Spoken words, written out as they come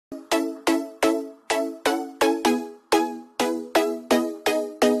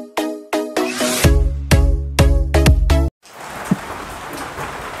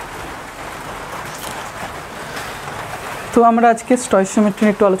তো আমরা আজকে স্টয়চিওমেট্রি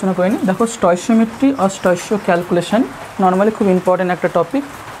একটু আলোচনা করিনি। দেখো স্টয়চিওমেট্রি আর স্টয়চিও ক্যালকুলেশন নর্মালি খুব ইম্পর্টেন্ট একটা টপিক,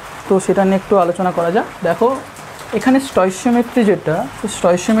 তো সেটা নিয়ে একটু আলোচনা করা যাক। দেখো এখানে স্টয়চিওমেট্রি যেটা,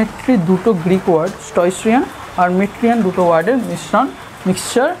 স্টয়চিওমেট্রি দুটো গ্রিক ওয়ার্ড স্টয়চিয়ান আর মেট্রিয়ান দুটো ওয়ার্ডের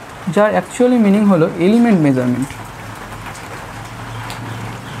মিক্সচার, যার অ্যাকচুয়ালি মিনিং হলো এলিমেন্ট মেজারমেন্ট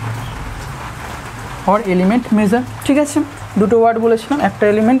আর এলিমেন্ট মেজার। ঠিক আছে, দুটো ওয়ার্ড বলেছিলাম, একটা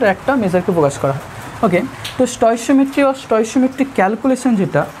এলিমেন্ট আর একটা মেজারকে প্রকাশ করা হয়। ওকে, তো স্টয়চিওমেট্রি আর স্টয়চিওমেট্রিক ক্যালকুলেশন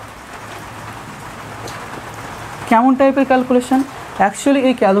যেটা কেমন টাইপের ক্যালকুলেশন? অ্যাকচুয়ালি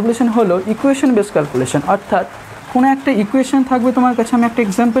এই ক্যালকুলেশন হলো ইকুয়েশন বেস ক্যালকুলেশন, অর্থাৎ কোনো একটা ইকুয়েশন থাকবে তোমার কাছে। আমি একটা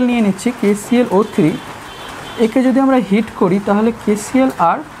এক্সাম্পল নিয়ে নিচ্ছি, KClO3, একে যদি আমরা হিট করি তাহলে KCl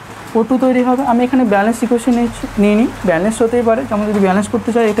আর O2 তৈরি হবে। আমি এখানে ব্যালেন্স ইকুয়েশন নিয়ে নিই, ব্যালেন্স হতেই পারে, যেমন যদি ব্যালেন্স করতে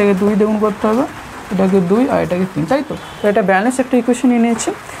চাই এটাকে 2 দ্বিগুণ করতে হবে, এটাকে 2 আর এটাকে 3, তাই তো? তো এটা ব্যালেন্স একটা ইকুয়েশন নিয়ে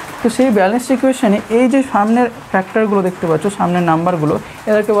নিয়েছি। তো সেই ব্যালেন্স ইকুয়েশনে এই যে সামনের ফ্যাক্টরগুলো দেখতে পাচ্ছ, সামনের নাম্বারগুলো,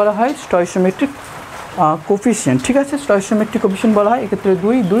 এদেরকে বলা হয় স্টয়চিওমেট্রিক কোফিশিয়েন্ট। ঠিক আছে, স্টয়চিওমেট্রিক কোফিশিয়েন্ট বলা হয়, এক্ষেত্রে 2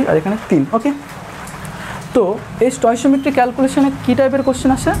 2 আর এখানে 3। ওকে, তো এই স্টয়চিওমেট্রিক ক্যালকুলেশনে কী টাইপের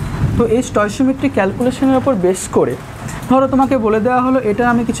কোশ্চেন আসে? তো এই স্টয়চিওমেট্রিক ক্যালকুলেশনের ওপর বেস করে ধরো তোমাকে বলে দেওয়া হলো এটা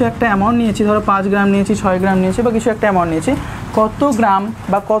আমি কিছু একটা অ্যামাউন্ট নিয়েছি, ধরো 5 গ্রাম নিয়েছি, 6 গ্রাম নিয়েছি, বা কিছু একটা অ্যামাউন্ট নিয়েছি, কত গ্রাম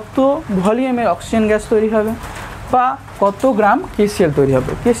বা কত ভলিউমের অক্সিজেন গ্যাস তৈরি হবে বা কত গ্রাম KCl তৈরি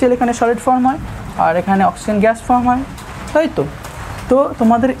হবে। KCl এখানে সলিড ফর্ম হয় আর এখানে অক্সিজেন গ্যাস ফর্ম হয়, তাই তো? তো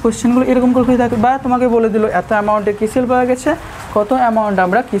তোমাদের কোয়েশ্চেনগুলো এরকম করে হয়ে থাকে, বা তোমাকে বলে দিল এত অ্যামাউন্টে KCl পাওয়া গেছে, কত অ্যামাউন্ট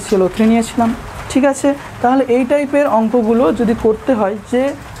আমরা KClO3 নিয়েছিলাম। ঠিক আছে, তাহলে এই টাইপের অঙ্কগুলো যদি করতে হয়, যে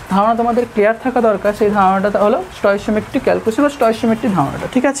ধারণা তোমাদের ক্লিয়ার থাকা দরকার, সেই ধারণাটা হলো স্টয়চিওমেট্রিক ক্যালকুলেশন বা স্টয়চিওমেট্রিক ধারণাটা।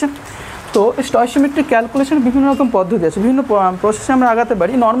 ঠিক আছে, তো স্টয়চিওমেট্রিক ক্যালকুলেশন বিভিন্ন রকম পদ্ধতি আছে, বিভিন্ন প্রসেসে আমরা আগাতে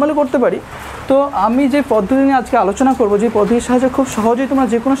পারি, নর্মালি করতে পারি। তো আমি যে পদ্ধতি নিয়ে আজকে আলোচনা করব, যে পদ্ধতির সাহায্যে খুব সহজেই তোমরা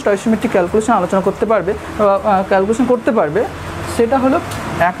যে কোনো স্টয়চিওমেট্রিক ক্যালকুলেশন আলোচনা করতে পারবে, ক্যালকুলেশন করতে পারবে, সেটা হলো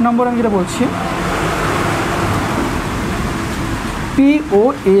 1 নম্বর আমি যেটা বলছি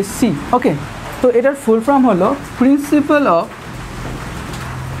POAC। ওকে, তো এটার ফুল ফর্ম হলো প্রিন্সিপাল অফ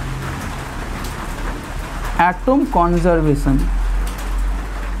অ্যাটম কনজারভেশন।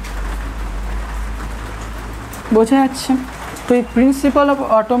 বোঝা যাচ্ছে? তো এই প্রিন্সিপাল অফ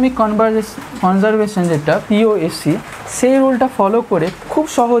অ্যাটমিক কনজারভেশন যেটা POAC, সেই রুলটা ফলো করে খুব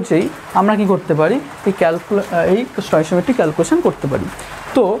সহজেই আমরা কি করতে পারি, এই স্টয়চিওমেট্রিক ক্যালকুলেশন করতে পারি।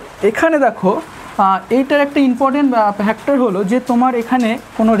 তো এখানে দেখো এইটার একটা ইম্পর্টেন্ট ফ্যাক্টর হলো যে তোমার এখানে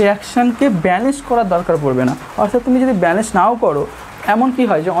কোনো রিয়াকশানকে ব্যালেন্স করার দরকার পড়বে না। অর্থাৎ তুমি যদি ব্যালেন্স নাও করো, এমন কি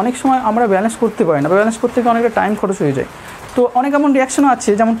হয় যে অনেক সময় আমরা ব্যালেন্স করতে পারি না, ব্যালেন্স করতে গিয়ে অনেকটা টাইম খরচ হয়ে যায়। তো অনেক এমন রিয়াকশানও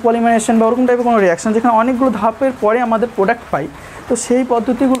আছে, যেমন পলিমারেশন বা ওরকম টাইপের কোনো রিয়াকশান, যেখানে অনেকগুলো ধাপের পরে আমাদের প্রোডাক্ট পাই। তো সেই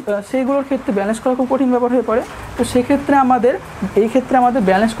পদ্ধতিগুলো, সেইগুলোর ক্ষেত্রে ব্যালেন্স করা খুব কঠিন ব্যাপার হয়ে পড়ে। তো সেক্ষেত্রে এই ক্ষেত্রে আমাদের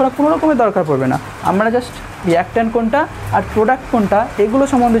ব্যালেন্স করা কোনো রকমের দরকার পড়বে না। আমরা জাস্ট রিয়াক্ট্যান্ট কোনটা আর প্রোডাক্ট কোনটা, এগুলো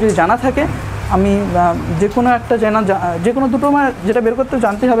সম্বন্ধে যদি জানা থাকে, আমি যে কোনো দুটো যেটা বের করতে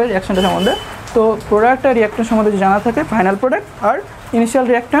জানতে হবে রিয়াকশানটা সম্বন্ধে। তো প্রোডাক্ট আর রিয়াক্ট্যান্ট সম্বন্ধে জানা থাকে, ফাইনাল প্রোডাক্ট আর ইনিশিয়াল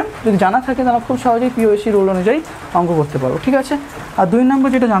রিয়াক্ট্যান্ট যদি জানা থাকে, তাহলে খুব সহজেই POAC রুল অনুযায়ী অঙ্ক করতে পারবো। ঠিক আছে, আর 2 নম্বর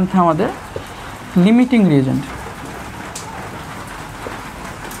যেটা জানতে হবে আমাদের লিমিটিং রিয়েজেন্ট।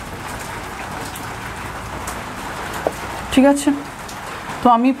 ঠিক আছে, তো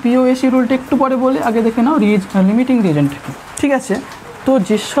আমি POAC রুলটা একটু পরে বলি, আগে দেখে নাও লিমিটিং রিয়েজেন্ট কি। ঠিক আছে, তো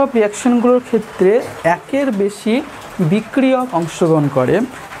যেসব রিয়াকশানগুলোর ক্ষেত্রে একের বেশি বিক্রিয়ক অংশগ্রহণ করে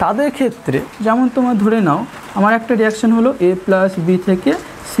তাদের ক্ষেত্রে, যেমন তোমার ধরে নাও আমার একটা রিয়াকশান হলো A+B থেকে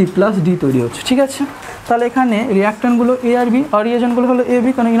C+D তৈরি হচ্ছে। ঠিক আছে, তাহলে এখানে রিয়াক্ট্যান্টগুলো A আর B আর রিয়েজেন্টগুলো হলো AB,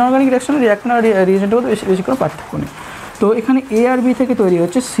 কারণ ইনঅর্গানিক রিয়াকশানে রিয়াক্ট্যান্ট আর রিয়েজেন্টের মধ্যে বেশি কোনো পার্থক্য নেই। তো এখানে A আর B থেকে তৈরি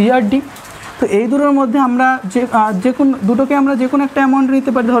হচ্ছে C আর D। তো এই দুটোর মধ্যে আমরা দুটোকে আমরা যে কোনো একটা অ্যামাউন্ট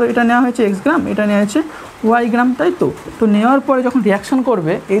নিতে পারি। ধরো এটা নেওয়া হয়েছে X গ্রাম, এটা নেওয়া হয়েছে Y গ্রাম, তাই তো? তো নেওয়ার পরে যখন রিয়াকশান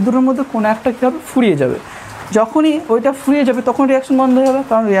করবে, এই দুটোর মধ্যে কোনো একটা কী হবে, ফুরিয়ে যাবে। যখনই ওইটা ফুরিয়ে যাবে তখন রিয়াকশান বন্ধ হয়ে যাবে,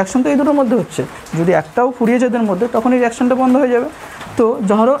 কারণ রিয়াকশান তো এই দুটোর মধ্যে হচ্ছে। যদি একটাও ফুরিয়ে যায় এদের মধ্যে, তখন এই রিয়াকশানটা বন্ধ হয়ে যাবে। তো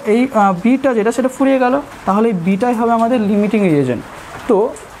ধরো এই বিটা যেটা, সেটা ফুরিয়ে গেল, তাহলে এই বিটাই হবে আমাদের লিমিটিং রিয়েজেন্ট। তো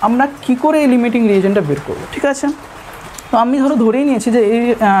আমরা কী করে এই লিমিটিং রিয়েজেন্টটা বের করবো? ঠিক আছে, তো আমি ধরেই নিয়েছি যে এই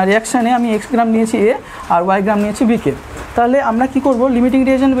রিয়াকশানে আমি X গ্রাম নিয়েছি A আর Y গ্রাম নিয়েছি B কে। তাহলে আমরা কি করব, লিমিটিং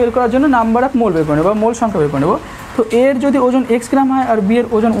রিয়েজেন্ট বের করার জন্য নাম্বার অফ মোল বের করে নেব বা মোল সংখ্যা বের করে নেব। তো এর যদি ওজন X গ্রাম হয় আর B এর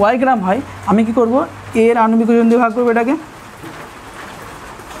ওজন Y গ্রাম হয়, আমি কি করব, A এর আণবিক ওজন দিয়ে ভাগ করবো এটাকে,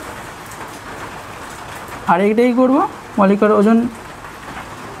 আর এইটাই করব মলিকুলার ওজন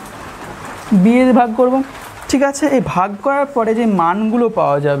B এর ভাগ করব। ঠিক আছে, এই ভাগ করার পরে যে মানগুলো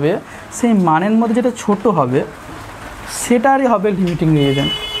পাওয়া যাবে, সেই মানের মধ্যে যেটা ছোট হবে সেটারই হবে লিমিটিং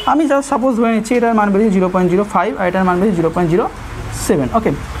রিয়েজেন্ট। আমি জাস্ট সাপোজ ধরে নিচ্ছি এটার মান বেরিয়েছে 0.05 আর এটার মান বেরিয়েছে 0.07।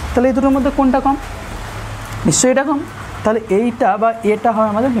 ওকে, তাহলে এই দুটোর মধ্যে কোনটা কম? নিশ্চয়ই এটা কম। তাহলে এইটা বা এটা হয়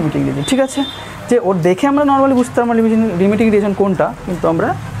আমাদের লিমিটিং রিজন। ঠিক আছে, যে ওর দেখে আমরা নর্মালি বুঝতে পারবো লিমিটিং রিজন কোনটা, কিন্তু আমরা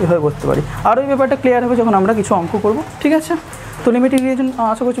এভাবে বুঝতে পারি। আর ওই ব্যাপারটা ক্লিয়ার হবে যখন আমরা কিছু অঙ্ক করব। ঠিক আছে, তো লিমিটিং রিজন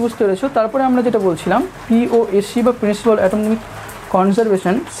আশা করছি বুঝতে পেরেছো। তারপরে আমরা যেটা বলছিলাম POAC বা প্রিন্সিপাল অ্যাটমিক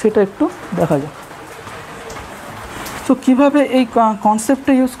কনজারভেশন, সেটা একটু দেখা যাক। তো কীভাবে এই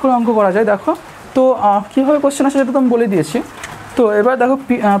কনসেপ্টটা ইউজ করে অঙ্ক করা যায় দেখো। তো কীভাবে কোশ্চেন আসে সেটা তো আমি বলে দিয়েছি। তো এবার দেখো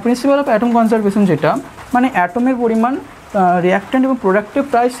প্রিন্সিপাল অফ অ্যাটম কনজারভেশন, যেটা মানে অ্যাটমের পরিমাণ, রিঅ্যাক্ট্যান্ট এবং প্রোডাক্টের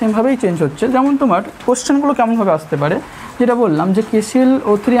প্রায় সেমভাবেই চেঞ্জ হচ্ছে। যেমন তোমার কোশ্চেনগুলো কেমনভাবে আসতে পারে, যেটা বললাম যে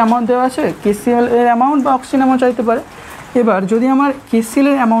KClO3 অ্যামাউন্ট দেওয়া আছে, KCl এর অ্যামাউন্ট বা অক্সিজেন অ্যামাউন্ট চাইতে পারে। এবার যদি আমার KCl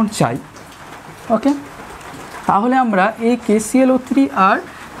এর অ্যামাউন্ট চাই, ওকে, তাহলে আমরা এই KClO3 আর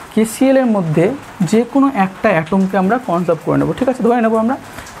KCl এর মধ্যে যে কোনো একটা অ্যাটমকে আমরা কনজার্ভ করে নেব। ঠিক আছে, ধরে নেব আমরা।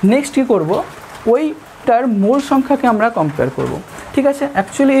 নেক্সট কী করবো, ওইটার মোল সংখ্যাকে আমরা কম্পেয়ার করব। ঠিক আছে,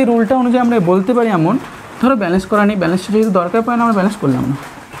 অ্যাকচুয়ালি এই রুলটা অনুযায়ী আমরা বলতে পারি এমন, ধরো ব্যালেন্স করা নেই, ব্যালেন্সটা যেহেতু দরকার পড়ে না, আমরা ব্যালেন্স করলাম না।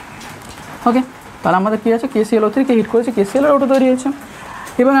 ওকে, তাহলে আমাদের কী আছে, KClO3কে হিট করেছে, KCl আর ওটা তৈরি হয়েছে।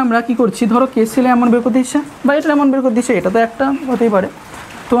 এবার আমরা কী করছি, ধরো KCl এমন বের করে দিচ্ছে বা এটা এমন বের করে দিচ্ছে, এটা তো একটা হতেই পারে।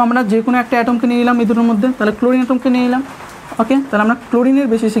 তো আমরা যে কোনো একটা অ্যাটমকে নিয়ে নিলাম এই দুটোর মধ্যে, তাহলে ক্লোরিন অ্যাটমকে নিয়ে নিলাম। ওকে, তাহলে আমরা ক্লোরিনের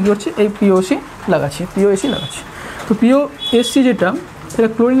বেসিসে কী করছি, এই POC লাগাচ্ছি, POAC লাগাচ্ছি। তো POAC যেটা, সেটা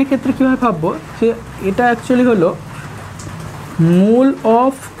ক্লোরিনের ক্ষেত্রে কীভাবে ভাববো, যে এটা অ্যাকচুয়ালি হলো mole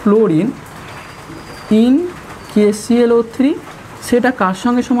of chlorine in KClO3, সেটা কার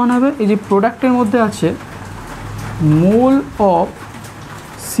সঙ্গে সমান হবে, এই যে প্রোডাক্টের মধ্যে আছে mole of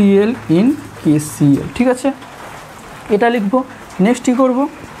Cl in KCl। ঠিক আছে, এটা লিখবো। নেক্সট কী করবো,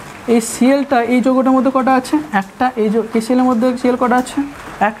 এই Clটা এই যৌগটার মধ্যে কটা আছে, একটা। এই KCl এর মধ্যে Cl কটা আছে,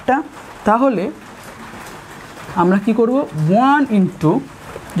 একটা। তাহলে আমরা কি করব, 1 ইন্টু,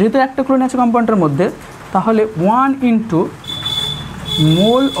 যেহেতু একটা ক্লোরিন আছে কম্পাউন্ডের মধ্যে, তাহলে 1 ইন্টু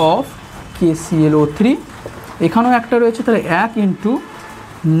মোল অফ KClO3, এখানেও একটা রয়েছে, তাহলে 1 ইন্টু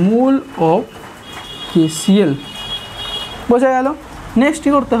মোল অফ KCl। বোঝা গেল। নেক্সট কী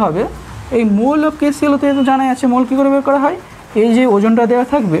করতে হবে, এই মোল অফ KClO3 তো জানাই আছে, মোল কী করে বের করা হয়, এই যে ওজনটা দেওয়া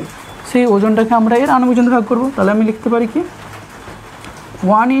থাকবে, সেই ওজনটাকে আমরা এর আণবিক ওজন ভাগ করব। তাহলে আমি লিখতে পারি কি,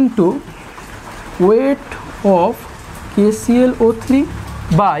 1 into weight of KClO3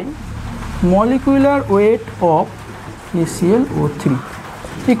 by molecular weight of KClO3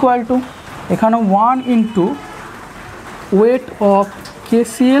 equal to, এখানে 1 into weight of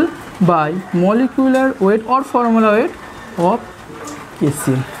KCl by molecular weight or formula weight of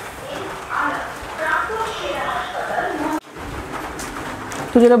KCl।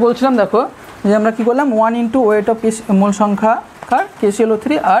 তো যেটা বলছিলাম দেখো, যে আমরা কী করলাম, 1 ইন্টু ওয়েট অফ মোল সংখ্যা KClO3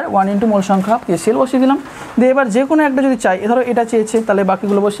 আর 1 ইন্টু মোল সংখ্যা KCl বসিয়ে দিলাম। দিয়ে এবার যে কোনো একটা যদি চাই, ধরো এটা চেয়েছে, তাহলে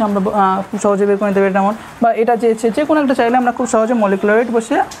বাকিগুলো বসে আমরা খুব সহজে বের করে নিতে পারি এমন, বা এটা চেয়েছে, যে কোনো একটা চাইলে আমরা খুব সহজে মলিকুলার ওয়েট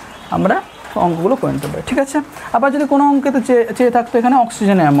বসে আমরা অঙ্কগুলো করে নিতে পারি। ঠিক আছে, আবার যদি কোনো অঙ্কেতে চেয়ে থাকতো এখানে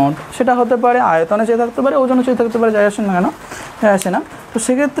অক্সিজেনের অ্যামাউন্ট, সেটা হতে পারে আয়তনে চেয়ে থাকতে পারে, ওজনে চেয়ে থাকতে পারে, যাই আসে না কেন, যাই আসে না। তো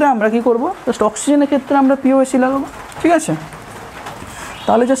সেক্ষেত্রে আমরা কী করবো, জাস্ট অক্সিজেনের ক্ষেত্রে আমরা POAC লাগাবো। ঠিক আছে,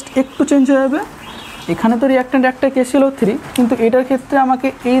 তাহলে জাস্ট একটু চেঞ্জ হয়ে যাবে। এখানে তো রিঅ্যাক্ট্যান্ট একটা KClO3, কিন্তু এটার ক্ষেত্রে আমাকে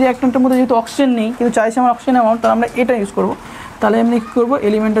এই রিঅ্যাক্ট্যান্টের মধ্যে যেহেতু অক্সিজেন নেই, কিন্তু চাইছে আমার অক্সিজেন অ্যামাউন্ট, তাহলে আমরা এটা ইউজ করবো। তাহলে আমি কী করবো,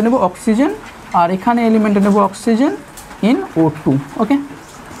 এলিমেন্টটা নেব অক্সিজেন, আর এখানে এলিমেন্টটা নেব oxygen in O2। Okay,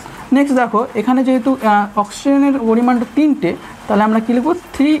 next দেখো, এখানে যেহেতু অক্সিজেনের পরিমাণটা 3টে, তাহলে আমরা কী লিখবো,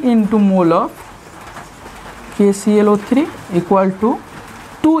 3 into mole of KClO3 equal to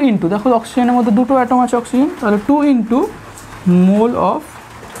 2 into, দেখো অক্সিজেনের মধ্যে দুটো অ্যাটম আছে অক্সিজেন, তাহলে 2 into mole of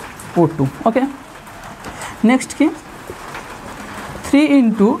O2। Okay, next কি, 3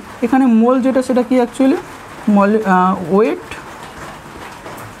 ইন্টু, এখানে মোল যেটা সেটা কি অ্যাকচুয়ালি ওয়েট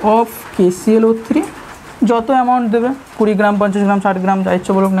অফ KClO3, যত অ্যামাউন্ট দেবে, 20 গ্রাম, 50 গ্রাম, 60 গ্রাম, যা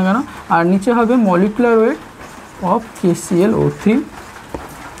ইচ্ছা বলুক না কেন। আর নিচে হবে molecular weight of KClO3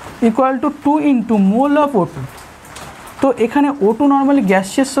 equal to 2 into mole of O2। তো এখানে O2 নর্মালি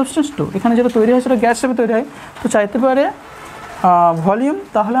গ্যাসিয়াস সাবস্টেন্স, তো এখানে যেটা তৈরি হয় সেটা গ্যাস হিসেবে তৈরি হয়, তো চাইতে পারে ভলিউম।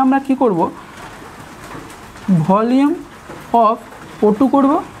 তাহলে আমরা কি করব, ভলিউম অফ O2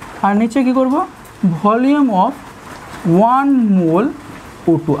 করব, আর নিচে কি করব, ভলিউম অফ 1 মোল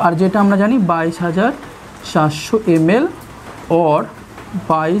O2, আর যেটা আমরা জানি 22,400 ml অর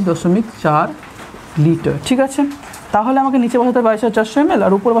 22.4 লিটার। ঠিক আছে, তাহলে আমাকে নিচে বসাতে 22,400 ml,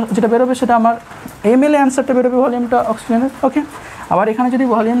 আর উপর যেটা বেরোবে সেটা আমার ml অ্যান্সারটা বেরোবে, ভলিউমটা অক্সিজেনের। ওকে, আবার এখানে যদি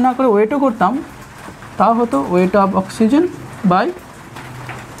ভলিউম না করে ওয়েটও করতাম, তাও হতো weight of oxygen by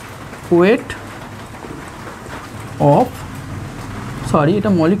weight of, sorry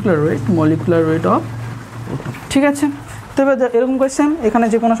এটা মলিকুলার ওয়েট অফ O2। ঠিক আছে, তবে এরকম কোয়েশ্চেন এখানে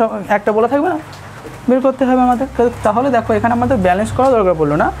যে কোনো একটা বলা থাকবে না, বের করতে হবে আমাদের। তাহলে দেখো এখানে আমাদের ব্যালেন্স করা দরকার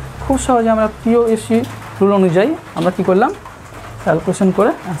পড়লো না, খুব সহজে আমরা POAC রুল অনুযায়ী আমরা কী করলাম, ক্যালকুলেশন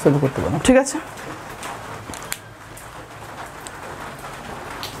করে অ্যান্সার করতে পারলাম। ঠিক আছে,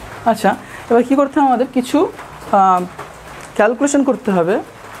 আচ্ছা এবার কী করতে হবে, আমাদের কিছু ক্যালকুলেশন করতে হবে,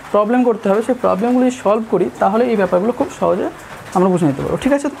 প্রবলেম করতে হবে। সেই প্রবলেমগুলি সলভ করি তাহলে এই ব্যাপারগুলো খুব সহজে আমরা বুঝে নিতে পারবো।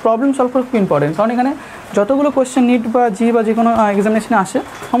 ঠিক আছে, প্রবলেম সলভ করা খুব ইম্পর্টেন্ট, কারণ এখানে যতগুলো কোয়েশ্চেন নিট বা জি বা যে কোনো এক্সামিনেশনে আসে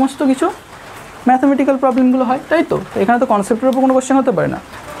সমস্ত কিছু ম্যাথামেটিক্যাল প্রবলেমগুলো হয়, তাই তো। এখানে তো কনসেপ্টের উপর কোনো কোয়েশ্চেন হতে পারে না,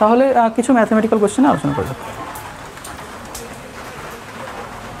 তাহলে কিছু ম্যাথামেটিক্যাল কোয়েশ্চেনে আলোচনা করবো।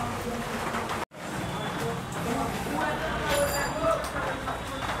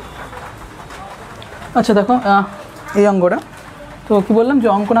 আচ্ছা দেখো এই অঙ্কটা, তো কী বললাম যে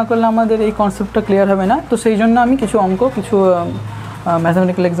অঙ্ক না করলে আমাদের এই কনসেপ্টটা ক্লিয়ার হবে না, তো সেই জন্য আমি কিছু অঙ্ক, কিছু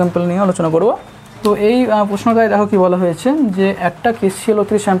ম্যাথামেটিক্যাল এক্সাম্পল নিয়ে আলোচনা করব। তো এই প্রশ্নটায় দেখো কী বলা হয়েছে যে একটা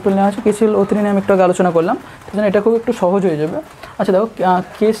KClO3 স্যাম্পল নেওয়া হয়েছে। KClO3 নিয়ে আমি একটু আগে আলোচনা করলাম, সেই জন্য এটা খুব একটু সহজ হয়ে যাবে। আচ্ছা দেখো,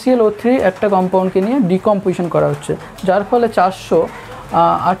 KClO3 একটা কম্পাউন্ডকে নিয়ে ডিকম্পোজিশন করা হচ্ছে, যার ফলে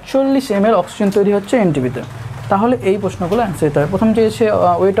 448 ml অক্সিজেন তৈরি হচ্ছে NTP-তে। তাহলে এই প্রশ্নগুলো অ্যান্সার দিতে হবে। প্রথম চেয়েছে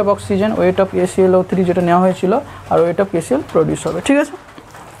weight of oxygen, weight of KClO3 যেটা নেওয়া হয়েছিল, আর ওয়েট অফ KCl প্রডিউস হবে। ঠিক আছে,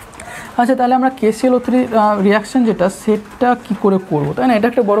 আচ্ছা তাহলে আমরা KClO3 রিয়াকশান যেটা সেটা কী করে করবো, তাই না? এটা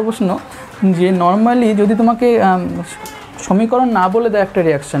একটা বড় প্রশ্ন যে নর্মালি যদি তোমাকে সমীকরণ না বলে দেয় একটা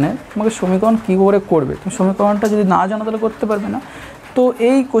রিয়াকশানে, তোমাকে সমীকরণ কী করে করবে, তুমি সমীকরণটা যদি না জানো তাহলে করতে পারবে না। তো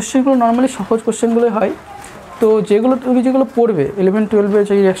এই কোশ্চেনগুলো নর্মালি সহজ কোশ্চেনগুলোই হয়। তো তুমি যেগুলো পড়বে 11-12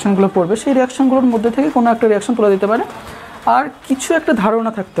 যে রিয়াকশানগুলো পড়বে, সেই রিয়াকশানগুলোর মধ্যে থেকে কোনো একটা রিয়াকশান তুলে দিতে পারে, আর কিছু একটা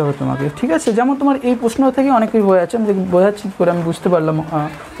ধারণা থাকতে হবে তোমাকে। ঠিক আছে, যেমন তোমার এই প্রশ্ন থেকে অনেকেই হয়ে আছে, আমি বোঝাচ্ছি করে আমি বুঝতে পারলাম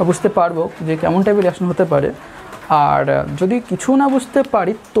বা বুঝতে পারবো যে কেমন টাইপের রিয়াকশান হতে পারে। আর যদি কিছু না বুঝতে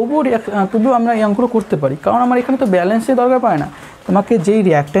পারি তবুও আমরা এই অঙ্কগুলো করতে পারি, কারণ আমার এখানে তো ব্যালেন্সের দরকার পড়ে না। তোমাকে যেই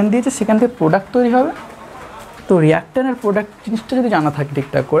রিয়াক্ট্যান্ট দিয়েছে সেখান থেকে প্রোডাক্ট তৈরি হবে, তো রিয়াক্ট্যান্ট আর প্রোডাক্ট জিনিসটা যদি জানা থাকে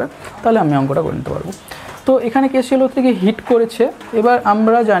ঠিকঠাক করে, তাহলে আমি অঙ্কটা করে নিতে পারবো। তো এখানে KClO3 হিট করেছে। এবার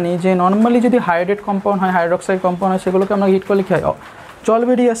আমরা জানি যে নর্মালি যদি হাইড্রেট কম্পাউন্ড হয়, হাইড্রক্সাইড কম্পাউন্ড হয়, সেগুলোকে আমরা হিট করলে কী হয়, জল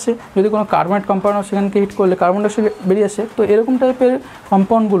বেরিয়ে আসে। যদি কোনো কার্বনেট কম্পাউন্ড হয় সেখানকে হিট করলে কার্বন ডাইঅক্সাইড বেরিয়ে আসে। তো এরকম টাইপের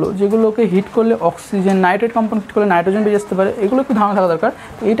কম্পাউন্ডগুলো যেগুলোকে হিট করলে অক্সিজেন, নাইট্রেট কম্পাউন্ড হিট করলে নাইট্রোজেন বেরিয়ে আসতে পারে, এগুলো একটু ধারণা থাকা দরকার।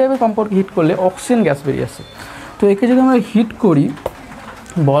 তো এই টাইপের কম্পাউন্ডকে হিট করলে অক্সিজেন গ্যাস বেরিয়ে আসে। তো একে যদি আমরা হিট করি,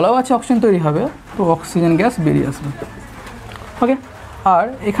 বলাও আছে অক্সিজেন তৈরি হবে, তো অক্সিজেন গ্যাস বেরিয়ে আসবে। ওকে, আর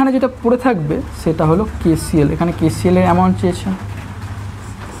এখানে যেটা পড়ে থাকবে সেটা হলো KCl। এখানে KCl এর অ্যামাউন্ট চেয়েছে,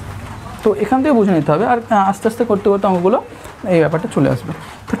 তো এখান থেকে বুঝে নিতে হবে। আর আস্তে আস্তে করতে করতে অঙ্কগুলো এই ব্যাপারটা চলে আসবে।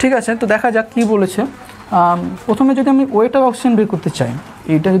 তো ঠিক আছে, তো দেখা যাক কী বলেছে। প্রথমে যদি আমি ওয়েট অফ অক্সিজেন বের করতে চাই,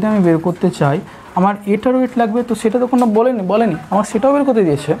 এইটা যদি আমি বের করতে চাই, আমার এটার ওয়েট লাগবে, তো সেটা তো কোনো বলেনি, আমার সেটাও বের করতে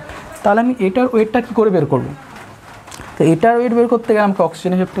দিয়েছে। তাহলে আমি এটার ওয়েটটা কী করে বের করব? তো এটার ওয়েট বের করতে গেলে আমাকে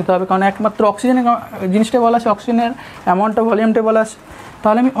অক্সিজেনের হেল্প নিতে হবে, কারণ একমাত্র অক্সিজেনের জিনিসটা বলা আছে, অক্সিজেনের অ্যামাউন্টটা, ভলিউমটা বলা আছে।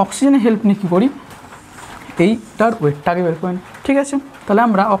 তাহলে আমি অক্সিজেনের হেল্প নিয়ে কী করি, এইটার ওয়েটটাকে বের করি। ঠিক আছে, তাহলে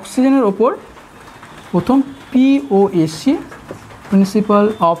আমরা অক্সিজেনের ওপর প্রথম POAC, principal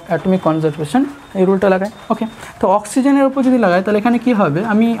of atomic conservation, এই রুলটা লাগাই। ওকে, তো অক্সিজেনের ওপর যদি লাগাই তাহলে এখানে কী হবে,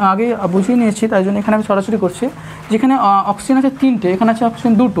 আমি আগে বুঝিয়ে নিয়েছি, তাই জন্য এখানে আমি সরাসরি করছি। যেখানে অক্সিজেন আছে 3টে, এখানে আছে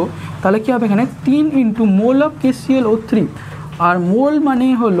অক্সিজেন 2টো, তাহলে কী হবে, এখানে 3 × মোল অফ KClO3, আর মোল মানে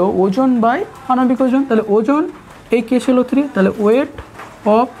হলো ওজন বাই আণবিক ওজন। তাহলে ওজন এই KClO3, তাহলে ওয়েট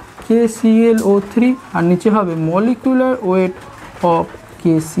অফ KClO3, আর নিচে হবে মলিকুলার ওয়েট অফ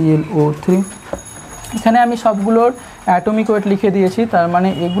KClO3। এখানে আমি সবগুলোর অ্যাটমিক ওয়েট লিখে দিয়েছি, তার মানে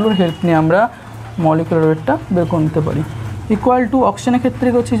এগুলোর হেল্প নিয়ে আমরা মলিকুলার ওয়েটটা বের করে নিতে পারি। ইকুয়াল টু অক্সিজেনের ক্ষেত্রে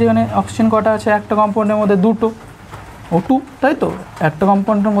করছি, যেখানে অক্সিজেন কটা আছে, একটা কম্পাউন্ডের মধ্যে 2টো, O2, তাই তো। একটা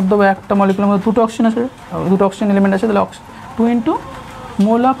কম্পাউন্ডের মধ্যে বা একটা মলিকুলার মধ্যে 2টো অক্সিজেন আছে, 2টো অক্সিজেন এলিমেন্ট আছে, তাহলে 2 ×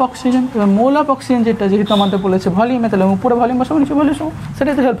 মোল অফ অক্সিজেন। এবার মোল অফ অক্সিজেন যেহেতু আমাদের বলেছে ভলিউমে, তাহলে উপরে ভলিউম বসাবো, নিচে ভলিউম বসাবো,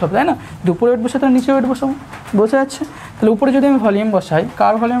 সেটাই তো হেল্প হবে, তাই না? যদি উপরে ওয়েট বসে তাহলে নিচে ওয়েট বসাবো, বোঝা যাচ্ছে? তাহলে উপরে যদি আমি ভলিউম বসাই,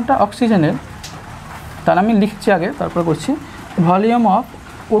 কার ভলিউমটা, অক্সিজেনের, তাহলে আমি লিখছি আগে তারপর করছি, volume of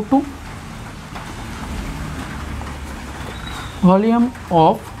O2, volume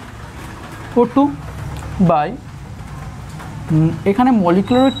of O2 by, এখানে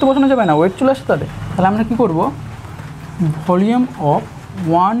মলিকুলার ওয়েট তো বসানো যাবে না, ওয়েট চলে আসে। তাহলে আমরা কী করব, ভলিউম অফ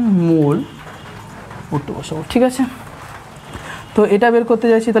 1 মোল O2 বসাবো। ঠিক আছে, তো এটা বের করতে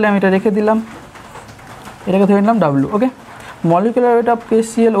যাচ্ছি, তাহলে আমি এটা রেখে দিলাম, এটাকে ধরে নিলাম W। Okay, molecular weight of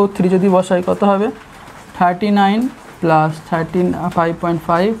KClO3 যদি বসাই কত হবে, 39 +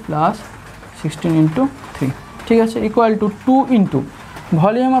 5.5 + 16 × 3। ঠিক আছে, equal to 2 ×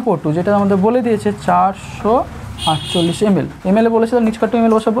 volume of O2, যেটা আমাদের বলে দিয়েছে 448 ml। ml বলেছে, তাহলে নিচকার 2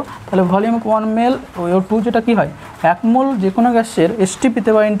 ml বসাবো। তাহলে ভলিউম অফ 1 ml O2, যেটা কী হয়, 1 মোল যে কোনো গ্যাসের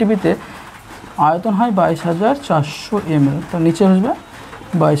STP-তে বা NTP-তে আয়তন হয় 22,400 ml। তার নিচে আসবে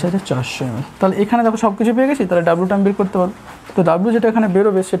 22,400 ml। তাহলে এখানে দেখো সব কিছু পেয়ে গেছি, তাহলে ডাব্লুটা আমি বের করতে পারবো। তো ডাব্লু যেটা এখানে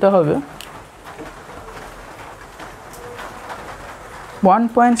বেরোবে সেটা হবে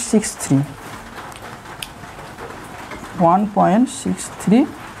 1.63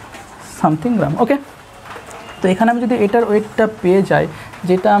 সামথিং গ্রাম। ওকে, তো এখানে আমি যদি এটার ওয়েটটা পেয়ে যাই,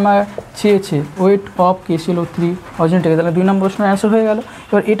 যেটা আমার চেয়েছে ওয়েট অফ KClO3 অরিজিনেটে, তাহলে 2 নম্বর প্রশ্নের অ্যান্সার হয়ে গেল।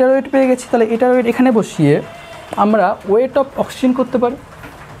 এবার এটার ওয়েট পেয়ে গেছি, তাহলে এটার ওয়েট এখানে বসিয়ে আমরা ওয়েট অফ অক্সিজেন করতে পারি,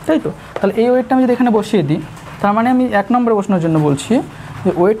 তাই তো? তাহলে এই ওয়েটটা আমি যদি এখানে বসিয়ে দিই, তার মানে আমি 1 নম্বর প্রশ্নের জন্য বলছি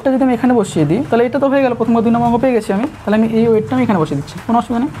যে ওয়েটটা যদি আমি এখানে বসিয়ে দিই, তাহলে এটা তো হয়ে গেল, প্রথম 2 নম্বর অঙ্ক পেয়ে গেছি আমি, তাহলে আমি এই ওয়েটটা আমি এখানে বসিয়ে দিচ্ছি, কোনো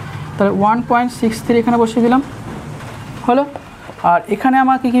অসুবিধা নেই। তাহলে 1.63 এখানে বসিয়ে দিলাম, হলো। আর এখানে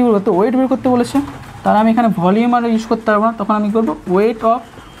আমাকে কী বলতো, ওয়েট বের করতে বলেছে, তাহলে আমি এখানে ভলিউম আর ইউজ করতে পারবো না, তখন আমি করবো ওয়েট অফ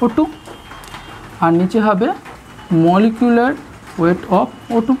O2, আর নিচে হবে মলিকুলার ওয়েট অফ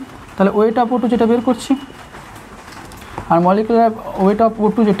O2। তাহলে ওয়েট অফ O2 যেটা বের করছি, আর মলিকুলার ওয়েট অফ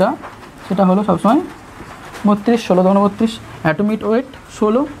O2 যেটা, সেটা হলো সবসময় 32, 16 তখন 32, অ্যাটমিক ওয়েট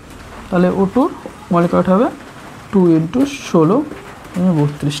 16, তাহলে O2 মলিকুলার হবে 2 × 16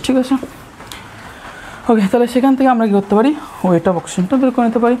 32, ঠিক আছে। ওকে, তাহলে সেখান থেকে আমরা কী করতে পারি, ওয়েট অফ অক্সিজেনটা বের করে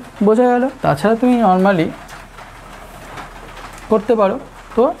নিতে পারি, বোঝা গেল। তাছাড়া তুমি নর্মালি করতে পারো,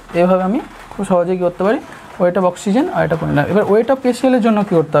 তো এভাবে আমি খুব সহজেই কী করতে পারি, ওয়েট অফ অক্সিজেন আর এটা করে নিলাম। এবার ওয়েট অফ KCl এর জন্য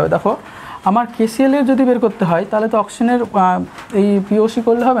কী করতে হবে, দেখো আমার KCl এর যদি বের করতে হয়, তাহলে তো অক্সিজেনের এই POC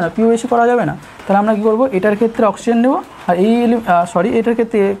করলে হবে না, POAC করা যাবে না। তাহলে আমরা কী করবো, এটার ক্ষেত্রে অক্সিজেন নেব, আর এটার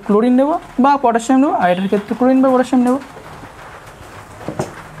ক্ষেত্রে ক্লোরিন নেব বা পটাশিয়াম নেব, আর এটার ক্ষেত্রে ক্লোরিন বা পটাশিয়াম নেব।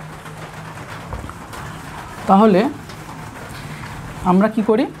 তাহলে আমরা কি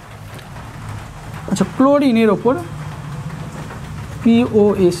করি, আচ্ছা ক্লোরিনের ওপর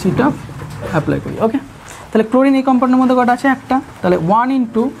POACটা অ্যাপ্লাই করি। ওকে, তাহলে ক্লোরিন এই কম্পাউন্ডের মধ্যে কটা আছে, একটা, তাহলে 1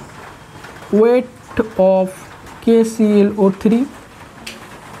 × weight of KClO3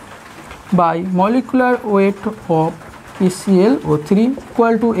 by molecular weight of KClO3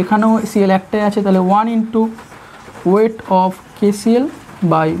 equal to, এখানেও Cl একটাই আছে, তাহলে 1 × weight of KCl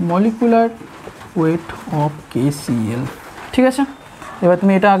by molecular weight of KCl, ঠিক আছে। এবার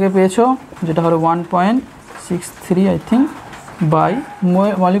তুমি এটা আগে পেয়েছো, যেটা হলো 1.63 I think by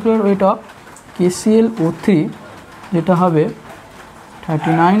molecular weight of KClO3, যেটা হবে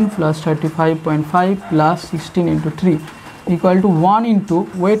 39 + 35.5 + 16 × 3 equal to 1 ×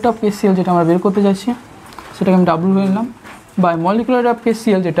 weight of KCl, যেটা আমরা বের করতে চাইছি, সেটাকে আমি ডাব্লু ধরে নিলাম, বাই মলিকুলার অফ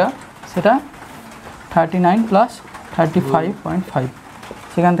KCl, যেটা সেটা 39 + 35.5,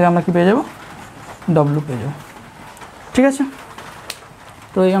 সেখান থেকে আমরা কি পেয়ে যাবো, ডব্লু পেয়ে যাবো, ঠিক আছে।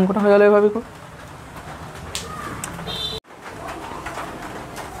 তো এই অঙ্কটা হয়ে গেল এভাবে কর।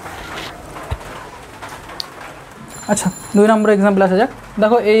 আচ্ছা 2 নম্বর এক্সাম্পল আসা যাক।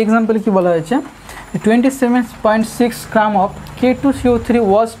 দেখো এই এক্সাম্পলে কি বলা হয়েছে, 27.6 gram of K2CO3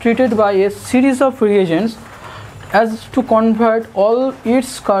 was treated by a series of reagents as to convert all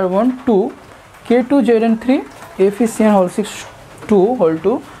its carbon to K2Zn3 FeCN6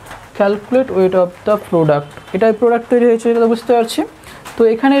 calculate weight of the product. এটাই প্রোডাক্ট তৈরি হয়েছে, এটা বুঝতে পারছি। তো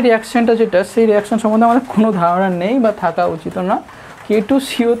এখানে রিয়াকশানটা যেটা, সেই রিয়াকশান সম্বন্ধে আমাদের কোনো ধারণা নেই বা থাকা উচিত না।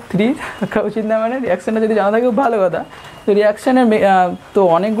 K2CO3 থাকা উচিত না, মানে রিয়াকশানটা যদি জানা থাকে ভালো কথা। তো রিয়াকশানের তো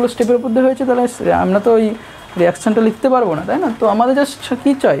অনেকগুলো স্টেপের উপর দিয়ে হয়েছে, তাহলে আমরা তো ওই রিয়াকশানটা লিখতে পারবো না, তাই না? তো আমাদের জাস্ট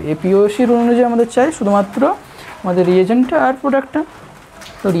কী চাই, এই POC রুল অনুযায়ী আমাদের চাই শুধুমাত্র আমাদের রিয়েজেন্টটা আর প্রোডাক্টটা।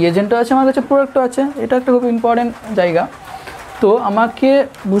 তো রিয়েজেন্টও আছে আমার কাছে, প্রোডাক্টও আছে, এটা একটা খুব ইম্পর্টেন্ট জায়গা। তো আমাকে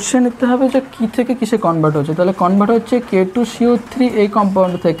বুঝে নিতে হবে যে কী থেকে কিসে কনভার্ট হচ্ছে। তাহলে কনভার্ট হচ্ছে K2CO3 এই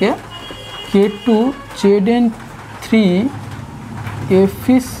কম্পাউন্ড থেকে K2Zn3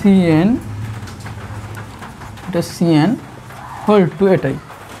 FeCN, এটা CN2, এটাই,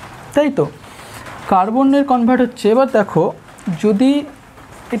 তাই তো। কার্বনের কনভার্ট হচ্ছে। এবার দেখো, যদি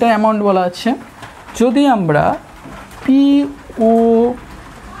এটা অ্যামাউন্ট বলা আছে, যদি আমরা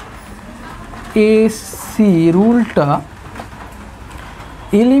POAC রুলটা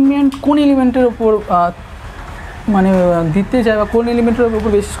এলিমেন্ট, কোন এলিমেন্টের ওপর মানে দিতে চাই বা কোন এলিমেন্টের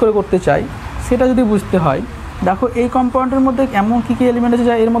ওপর বেসিস করে করতে চাই, সেটা যদি বুঝতে হয়, দেখো এই কম্পাউন্ডের মধ্যে এমন কী কী এলিমেন্ট আছে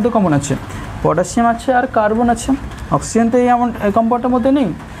যা এর মধ্যে কমন আছে, পটাশিয়াম আছে আর কার্বন আছে। অক্সিজেন তো এই কম্পাউন্ডের মধ্যে নেই,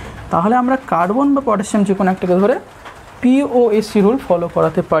 তাহলে আমরা কার্বন বা পটাশিয়াম যে কোনো একটাকে ধরে POAC রুল ফলো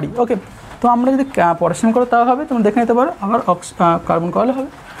করাতে পারি। ওকে, তো আমরা যদি পটাশিয়াম করো তাও হবে, তোমরা দেখে নিতে পারো, আবার কার্বন করলে হবে।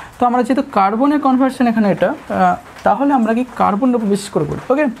 তো আমরা যেহেতু কার্বনের কনভার্সন এখানে এটা, তাহলে আমরা কি কার্বনের উপর বেশি করে করি।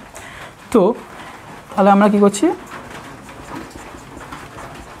 ওকে, তো তাহলে আমরা কি করছি,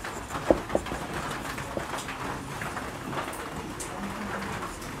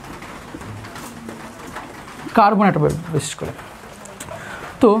 কার্বন অ্যাটম বেশি করে।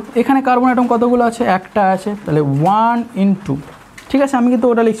 তো এখানে কার্বন অ্যাটম কতগুলো আছে, একটা আছে, তাহলে 1 × ঠিক আছে, আমি কিন্তু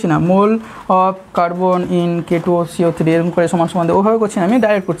ওটা লিখছি না, mole of carbon in K2CO3 এরকম করে সমান সমান ওভাবে করছি না, আমি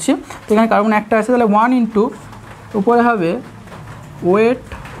ডাইরেক্ট করছি। তো এখানে কার্বন একটা আছে, তাহলে 1 ইন্টু উপরে হবে ওয়েট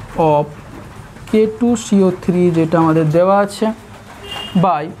অফ K2CO3 যেটা আমাদের দেওয়া আছে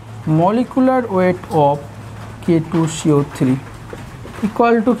by molecular weight of K2CO3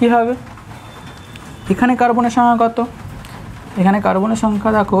 equal to কী হবে, এখানে কার্বনের সংখ্যা কত, এখানে কার্বনের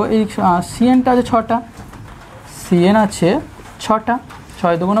সংখ্যা দেখো এই সিএনটা আছে 6টা, সিএন আছে 6টা,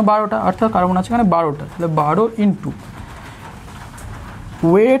 6 দুগুণে 12টা, অর্থাৎ কার্বন আছে এখানে 12টা, তাহলে 12 into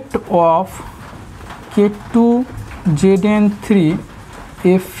weight of K2ZN3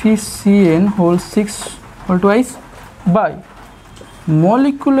 FeCN whole 6 whole twice by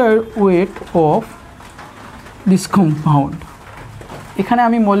molecular weight of this compound. এখানে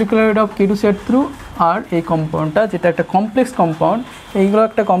আমি মলিকুলার ওয়েট অফ K2CO3 আর এই কম্পাউন্ডটা যেটা একটা কমপ্লেক্স কম্পাউন্ড, এইগুলো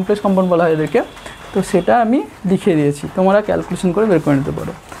একটা কমপ্লেক্স কম্পাউন্ড বলা হয় এদেরকে, তো সেটা আমি লিখে দিয়েছি, তোমরা ক্যালকুলেশন করে বের করে নিতে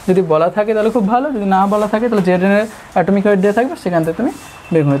পারো। যদি বলা থাকে তাহলে খুব ভালো, যদি না বলা থাকে তাহলে জেডেন এর অ্যাটমিক ওয়েট দেওয়া থাকবে, সেখান থেকে তুমি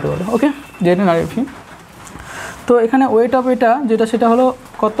বের করে নিতে পারো। ওকে, জেডেন আর এফি। তো এখানে ওয়েট অফ এটা যেটা সেটা হলো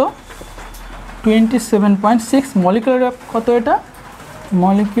কত 27.6, মলিকুলার ওয়েট কত, এটা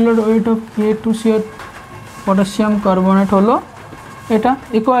molecular weight of K2CO potassium carbonate হলো এটা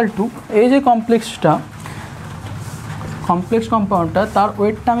ইকুয়াল টু এই যে কমপ্লেক্স কম্পাউন্ডটা তার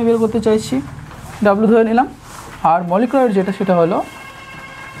ওয়েটটা আমি বের করতে চাইছি, ডাব্লু ধরে নিলাম, আর মলিকুলার যেটা সেটা হলো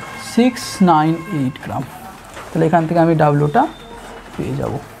 698 গ্রাম। তাহলে এখান থেকে আমি ডাব্লুটা পেয়ে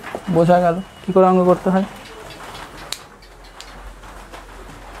যাব। বোঝা গেল কী করে অঙ্ক করতে হয়।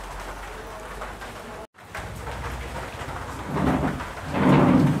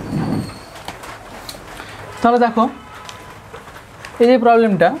 তাহলে দেখো এই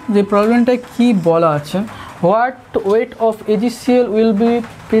যে প্রবলেমটা কি বলা আছে, what weight of AgCl will be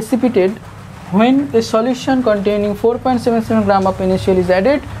precipitated when a solution containing 4.77 gram of NaCl is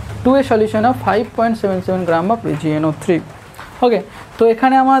added to a solution of 5.77 gram of AgNO3। ওকে, তো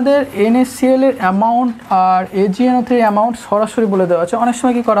এখানে আমাদের NaCl এর অ্যামাউন্ট আর AgNO3 এর অ্যামাউন্ট সরাসরি বলে দেওয়া আছে। অনেক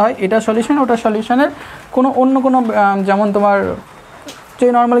সময় কী করা হয়, এটা সলিউশন ওটা সলিউশনের অন্য কোনো যেমন তোমার যে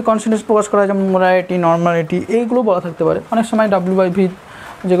নর্মালি কনসেন্ট্রেশন প্রকাশ করা হয় যেমন মোলারিটি, নর্মালিটি, এইগুলো বলা থাকতে পারে। অনেক সময় W/V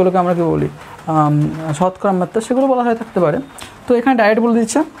যেগুলোকে আমরা কি বলি শতকরা মাত্রা, সেগুলো বলা হয়ে থাকতে পারে। তো এখানে ডাইরেক্ট বলে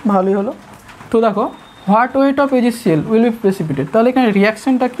দিচ্ছে, ভালোই হলো। তো দেখো what weight of AgCl will be precipitated, তাহলে এখানে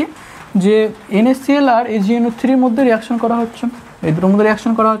রিয়াকশানটা কি, যে NaCl আর AgNO3 মধ্যে রিয়াকশন করা হচ্ছে, এই দুটোর মধ্যে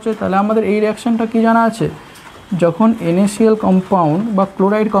রিয়াকশন করা হচ্ছে। তাহলে আমাদের এই রিয়াকশানটা কি জানা আছে, যখন NaCl কম্পাউন্ড বা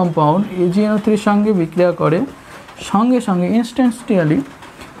ক্লোরাইড কম্পাউন্ড AgNO3 এর সঙ্গে বিক্রিয়া করে সঙ্গে সঙ্গে ইনস্ট্যান্টিনিয়াসলি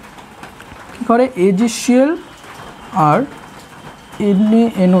কী করে AgCl আর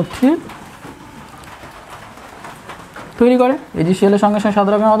NaNO3 তৈরি করে, AgCl এর সঙ্গে সঙ্গে সাদা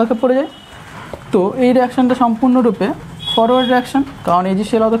রকমের পদক্ষেপ পড়ে যায়। তো এই রিয়াকশানটা সম্পূর্ণরূপে ফরওয়ার্ড রিয়াকশান, কারণ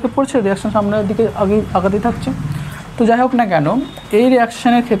AgCl পদক্ষেপ পড়ছে, রিয়াকশান সামনের দিকে আগাতেই থাকছে। তো যাই হোক না কেন, এই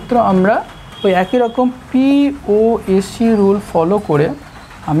রিয়াকশানের ক্ষেত্রে আমরা ওই একই রকম POAC রুল ফলো করে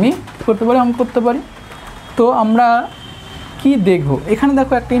আমি করতে পারি, অঙ্ক করতে পারি। তো আমরা কি দেখব, এখানে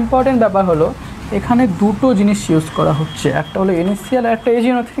দেখো একটা ইম্পর্টেন্ট ব্যাপার হলো, এখানে দুটো জিনিস ইউজ করা হচ্ছে, একটা হলো NaCl আর একটা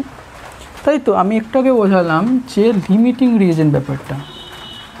AgNO3, তাই তো আমি একটু আগে বোঝালাম যে লিমিটিং রিয়েজেন্ট ব্যাপারটা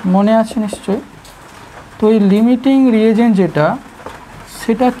মনে আছে নিশ্চয়ই। তো এই লিমিটিং রিয়েজেন্ট যেটা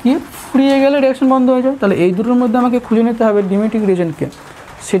সেটা কি ফুরিয়ে গেলে রিয়াকশন বন্ধ হয়ে যায়, তাহলে এই দুটোর মধ্যে আমাকে খুঁজে নিতে হবে লিমিটিং রিয়েজেন্টকে,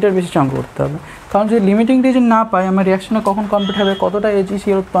 সেটার বেশি অঙ্ক করতে হবে। কারণ যদি লিমিটিং রিয়েজেন্ট না পাই, আমার রিয়াকশনটা কখন কমপ্লিট হবে, কতটা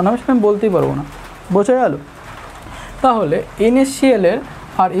AgCl উৎপন্ন হবে, সেটা আমি বলতেই পারবো না। বোঝা গেল? তাহলে NaCl এর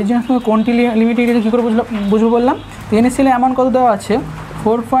আর AgNO3 কোনটি লিমিটিং রিয়েজেন্ট কী করে বুঝবো বললাম। তো NaCl এর অ্যামাউন্ট কত দেওয়া আছে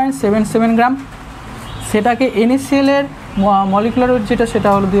 4.77 গ্রাম, সেটাকে NaCl এর মলিকুলার ওয়েট যেটা সেটা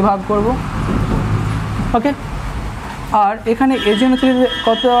হলো দিয়ে ভাগ করব। ওকে, আর এখানে AgNO3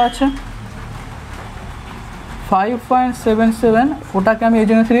 কত দেওয়া আছে 5.77, ওটাকে আমি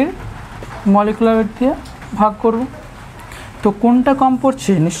AgNO3 মলিকুলার ওয়েট দিয়ে ভাগ করব। তো কোনটা কম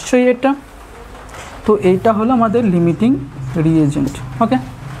পড়ছে, নিশ্চয়ই এটা। তো এইটা হলো আমাদের লিমিটিং রিয়েজেন্ট। ওকে,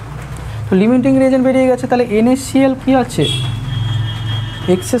 তো লিমিটিং রিয়েজেন্ট বেরিয়ে গেছে, তাহলে NaCl কী আছে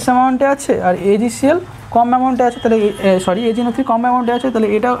এক্সেস অ্যামাউন্টে আছে আর AgCl কম অ্যামাউন্টে আছে, তাহলে AgNO3 কম অ্যামাউন্টে আছে, তাহলে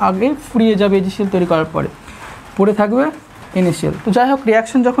এটা আগে ফুরিয়ে যাবে AgCl তৈরি করার পরে, পড়ে থাকবে NaCl। তো যাই হোক,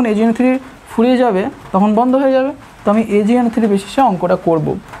 রিয়াকশন যখন AgNO3 ফুরিয়ে যাবে তখন বন্ধ হয়ে যাবে, তো আমি AgNO3 বেসিসে অঙ্কটা করব।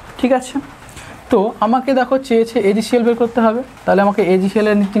 ঠিক আছে, তো আমাকে দেখো চেয়েছে AgCl বের করতে হবে, তাহলে আমাকে AgCl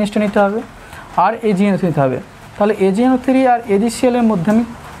এর জিনিসটা নিতে হবে আর AgNO3 নিতে হবে। তাহলে AgNO3 আর AgCl এর মধ্যে আমি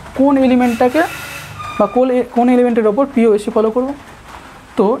কোন এলিমেন্টটাকে বা কোন এলিমেন্টের ওপর POAC ফলো করব।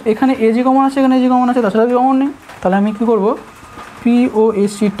 তো এখানে Ag কমন আছে, এখানে Ag কমন আছে, তার সাথে কমন নেই, তাহলে আমি কী করব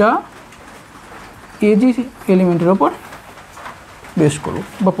POACটা Ag এলিমেন্টের ওপর বেশ করবো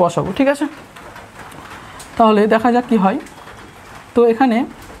বা বসাবো, ঠিক আছে। তাহলে দেখা যাক কি হয়। তো এখানে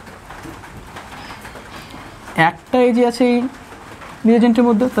একটা এজি আছে এই রিয়েজেন্টের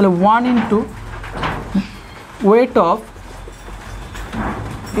মধ্যে, তাহলে 1 into weight of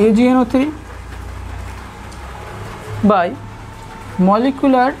AgNO3 by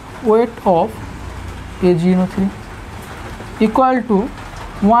molecular weight of AgNO3 equal to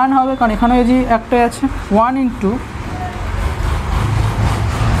 1 হবে, কারণ এখানে এজি একটাই আছে, 1 into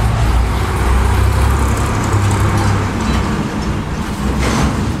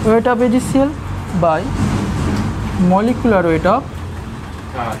weight of AgCl by molecular weight of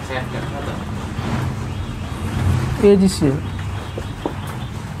AgCl,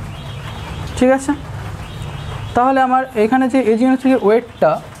 ঠিক আছে। তাহলে আমার এখানে যে AgNO3 এর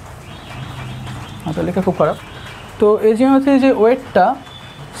ওয়েটটা, এটা লেখা খুব খারাপ, তো AgNO3 যে ওয়েটটা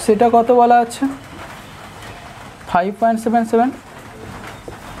সেটা কত বলা আছে 5.77,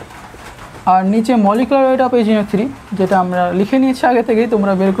 আর নিচে মলিকুলার ওয়েট অফ AgNO3 যেটা আমরা লিখে নিয়েছি আগে থেকেই,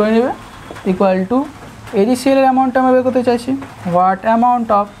 তোমরা বের করে নেবে, ইকুয়াল টু AgCl এর অ্যামাউন্টটা আমরা বের করতে চাইছি, হোয়াট অ্যামাউন্ট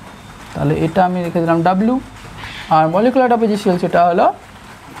অফ, তাহলে এটা আমি লিখে দিলাম W, R molecular weight of AgCl সেটা হলো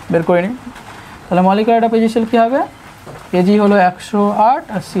বের করে নিই। তাহলে মলিকুলার ওয়েট অফ AgCl কী হবে, Ag হলো 108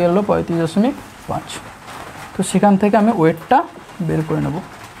 আর Cl হলো 35.5, তো সেখান থেকে আমি ওয়েটটা বের করে নেব।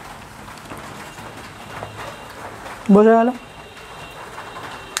 বোঝা গেল?